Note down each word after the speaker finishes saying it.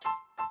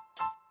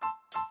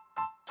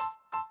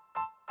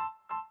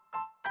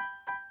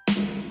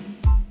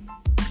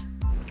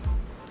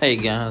Hey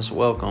guys,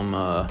 welcome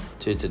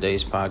to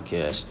today's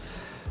podcast.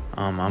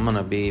 I'm going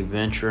to be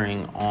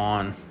venturing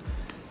on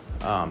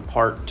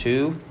part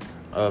 2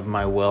 of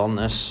my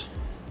wellness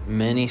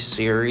mini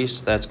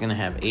series that's going to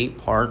have 8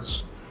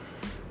 parts.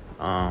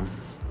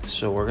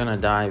 So we're going to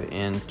dive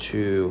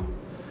into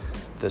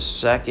the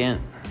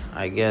second,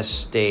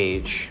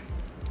 stage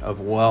of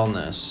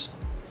wellness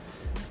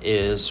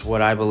is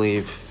what I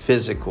believe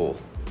physical,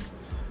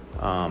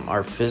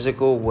 our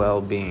physical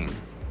well-being.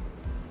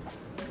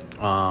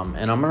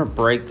 And I'm going to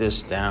break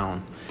this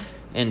down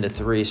into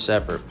 3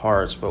 separate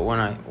parts. But when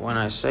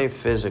I say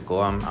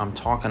physical, I'm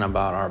talking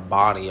about our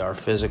body, our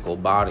physical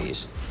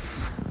bodies.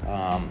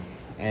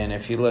 And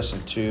if you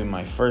listen to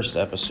my first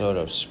episode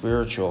of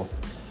spiritual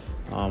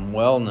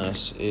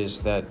wellness,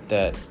 is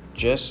that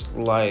just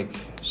like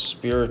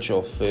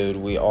spiritual food,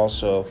 we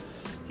also,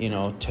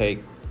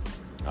 take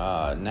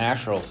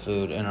natural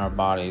food in our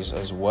bodies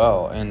as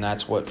well, and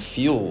that's what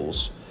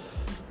fuels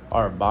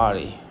our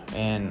body.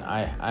 And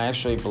I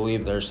actually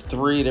believe there's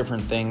 3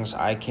 different things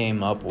I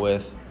came up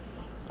with,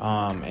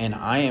 and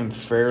I am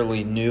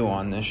fairly new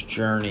on this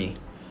journey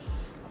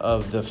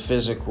of the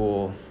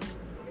physical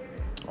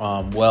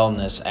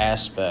wellness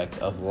aspect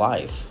of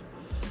life.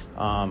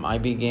 I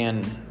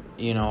began,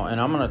 and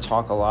I'm going to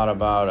talk a lot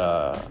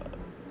about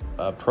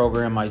a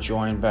program I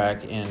joined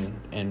back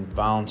in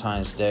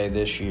Valentine's Day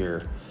this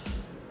year.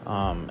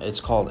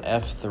 It's called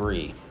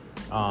F3,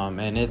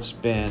 and it's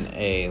been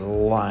a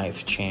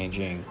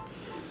life-changing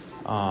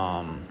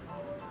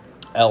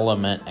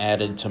element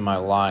added to my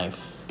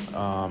life.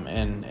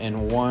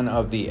 And one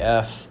of the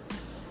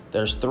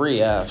there's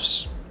 3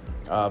 F's,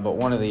 but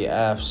one of the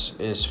F's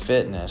is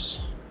fitness.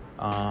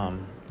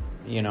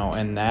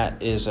 And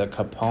that is a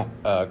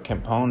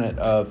component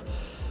of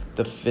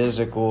the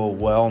physical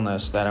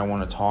wellness that I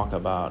want to talk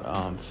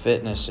about.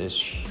 Fitness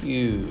is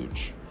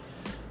huge.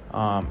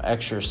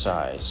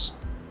 Exercise.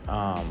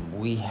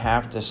 We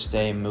have to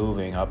stay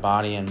moving. A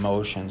body in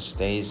motion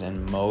stays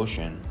in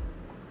motion.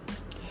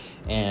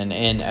 And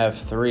in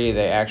F3,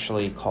 they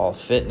actually call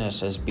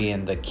fitness as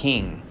being the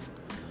king.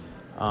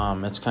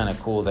 It's kind of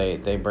cool.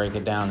 They break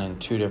it down in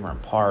 2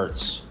 different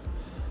parts.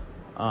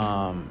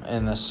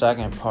 And the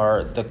second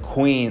part, the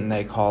queen,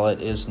 they call it,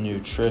 is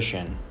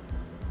nutrition,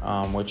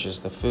 which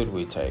is the food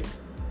we take.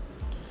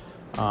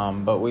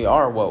 But we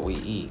are what we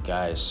eat,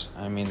 guys.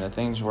 I mean, the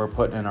things we're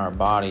putting in our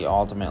body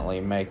ultimately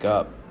make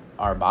up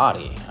our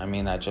body. I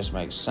mean, that just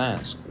makes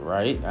sense,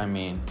 right? I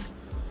mean,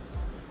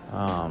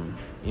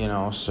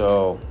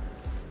 so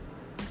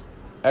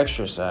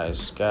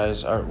exercise,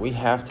 guys, we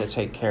have to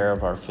take care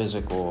of our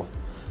physical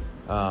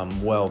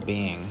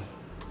well-being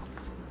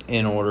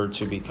in order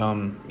to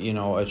become,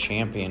 a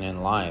champion in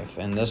life.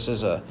 And this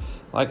is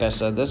like I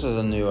said, this is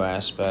a new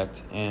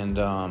aspect. And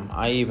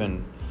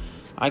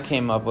I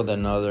came up with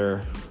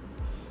another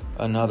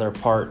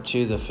part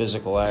to the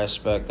physical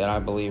aspect that I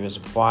believe is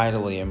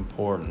vitally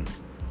important,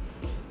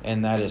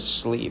 and that is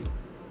sleep,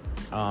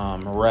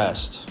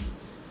 rest.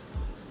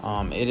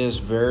 It is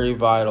very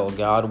vital.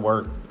 God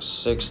worked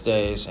 6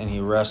 days and he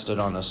rested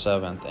on the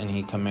 7th, and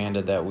he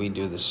commanded that we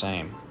do the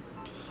same.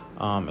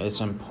 It's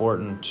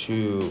important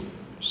to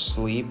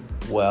sleep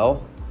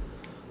well,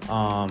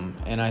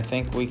 and I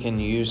think we can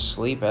use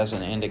sleep as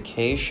an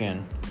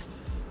indication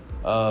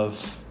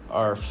of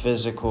our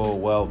physical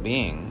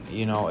well-being.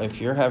 If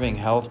you're having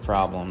health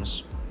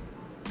problems,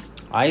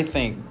 I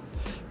think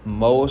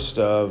most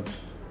of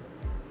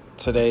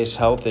today's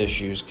health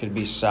issues could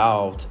be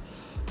solved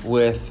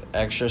with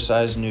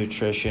exercise,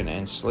 nutrition,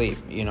 and sleep.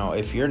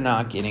 If you're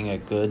not getting a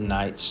good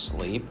night's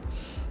sleep,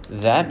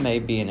 that may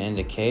be an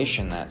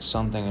indication that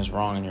something is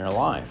wrong in your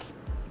life.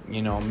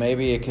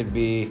 Maybe it could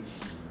be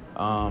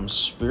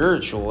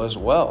spiritual as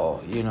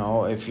well.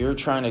 If you're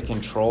trying to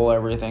control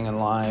everything in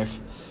life,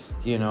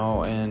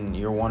 and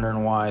you're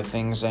wondering why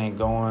things ain't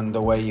going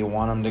the way you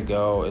want them to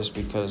go, is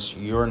because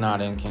you're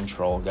not in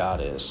control. God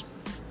is.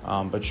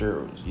 But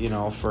you're,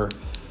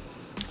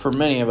 for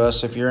many of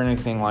us, if you're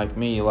anything like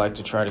me, you like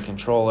to try to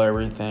control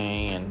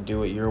everything and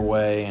do it your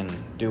way and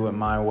do it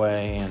my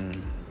way. And,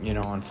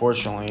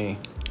 unfortunately,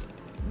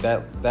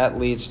 that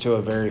leads to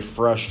a very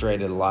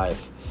frustrated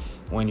life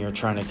when you're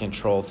trying to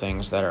control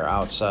things that are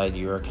outside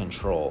your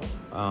control.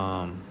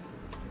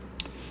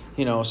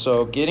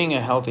 So getting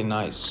a healthy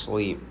night's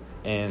sleep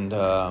and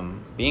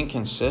being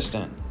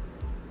consistent,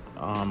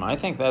 I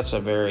think that's a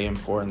very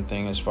important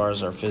thing as far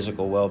as our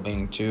physical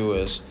well-being too,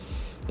 is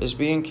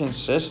being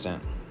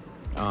consistent.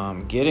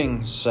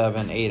 Getting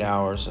 7-8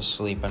 hours of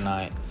sleep a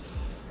night,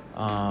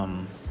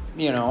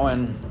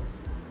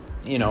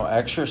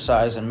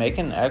 exercise, and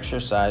making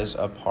exercise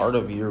a part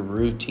of your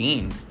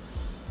routine.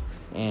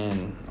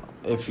 And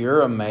if you're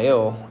a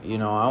male,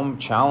 I'll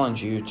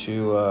challenge you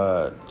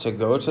to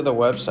go to the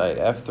website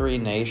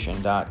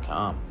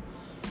f3nation.com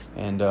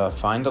and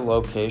find a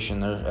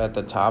location. There at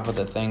the top of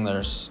the thing,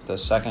 there's the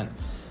second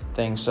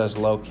thing says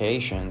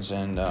locations,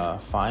 and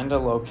find a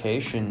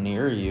location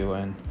near you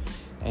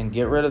and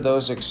get rid of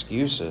those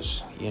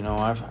excuses.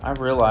 I've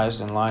realized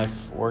in life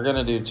we're going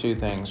to do 2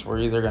 things. We're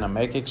either going to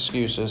make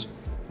excuses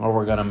or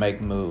we're going to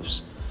make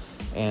moves.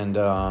 And,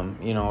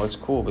 it's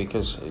cool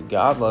because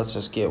God lets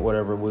us get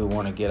whatever we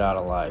want to get out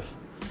of life.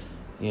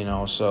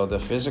 So the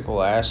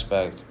physical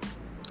aspect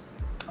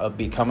of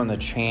becoming the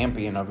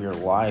champion of your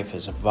life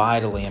is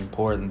vitally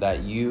important.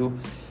 That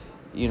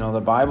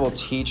the Bible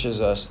teaches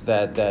us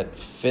that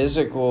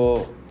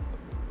physical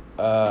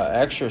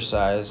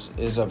exercise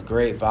is of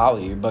great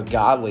value, but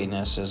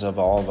godliness is of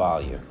all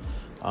value.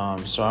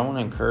 So I want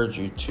to encourage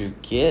you to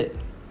get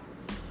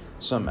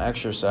some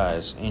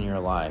exercise in your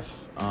life,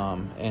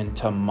 and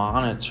to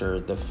monitor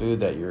the food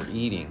that you're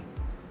eating.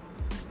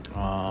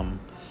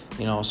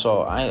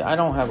 So I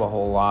don't have a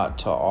whole lot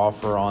to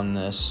offer on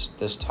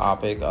this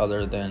topic,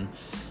 other than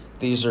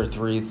these are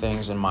 3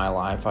 things in my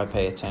life I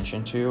pay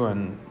attention to.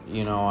 And,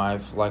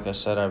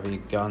 I've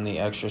begun the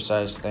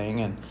exercise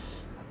thing, and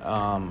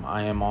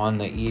I am on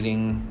the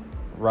eating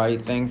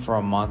right thing for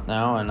a month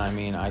now. And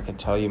I can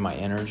tell you my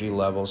energy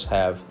levels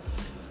have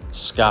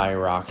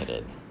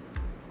skyrocketed.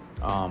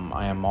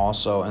 I am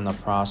also in the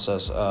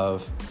process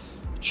of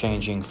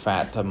changing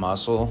fat to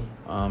muscle,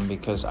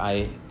 because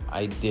I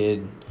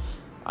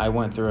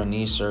went through a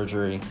knee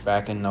surgery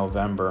back in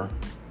November,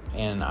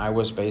 and I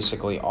was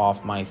basically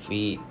off my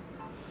feet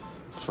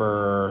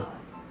for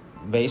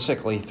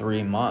basically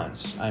 3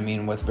 months.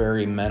 With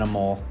very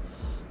minimal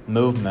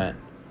movement.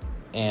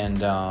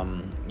 And,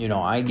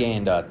 I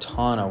gained a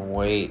ton of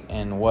weight,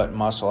 and what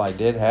muscle I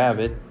did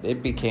have,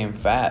 it became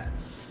fat.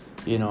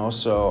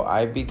 So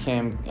I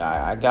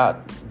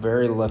got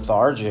very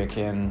lethargic,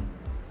 and,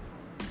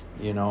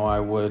 I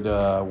would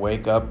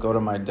wake up, go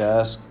to my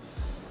desk,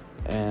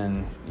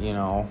 and,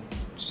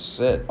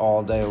 sit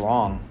all day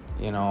long,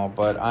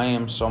 but I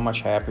am so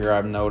much happier.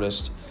 I've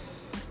noticed,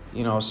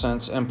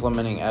 since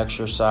implementing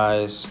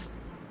exercise,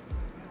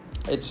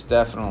 it's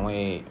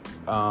definitely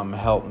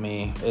helped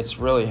me. It's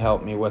really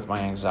helped me with my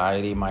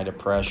anxiety, my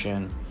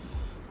depression,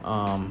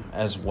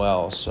 as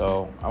well.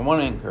 So I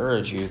want to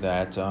encourage you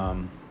that,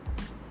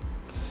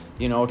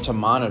 to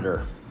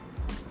monitor.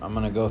 I'm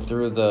going to go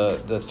through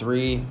the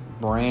 3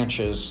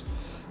 branches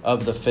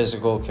of the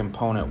physical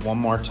component one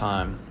more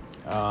time.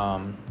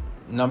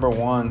 Number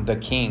 1, the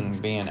king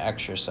being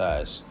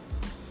exercise.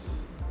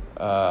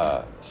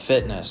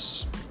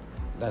 Fitness.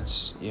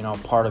 That's,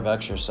 part of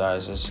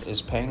exercise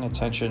is paying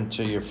attention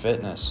to your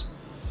fitness.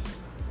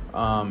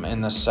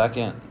 And the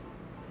second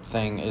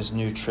thing is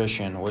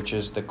nutrition, which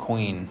is the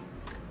queen,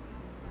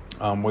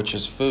 which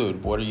is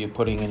food. What are you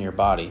putting in your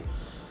body?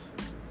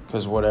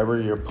 Because whatever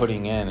you're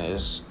putting in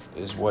is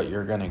what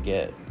you're going to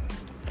get.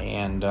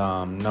 And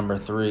number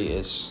 3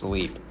 is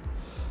sleep.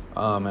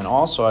 And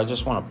also, I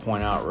just want to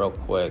point out real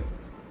quick,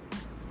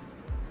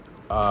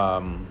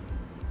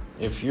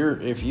 if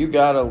you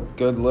got a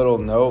good little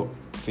note,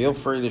 feel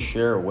free to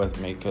share it with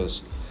me,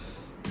 because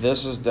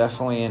this is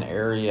definitely an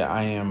area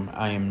I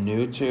am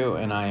new to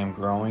and I am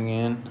growing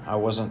in. I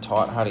wasn't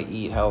taught how to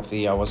eat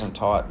healthy. I wasn't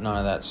taught none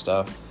of that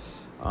stuff.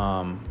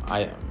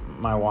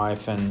 My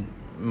wife and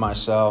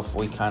myself,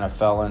 we kind of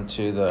fell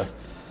into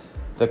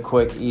the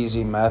quick,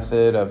 easy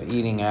method of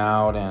eating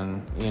out,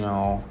 and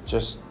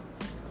just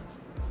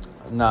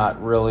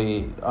not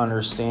really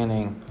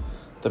understanding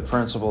the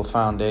principal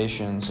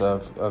foundations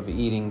of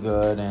eating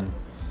good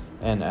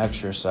and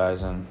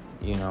exercising.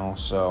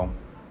 So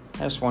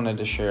I just wanted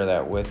to share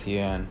that with you,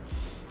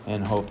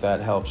 and hope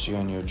that helps you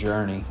in your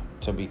journey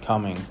to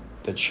becoming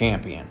the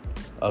champion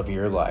of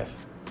your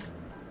life.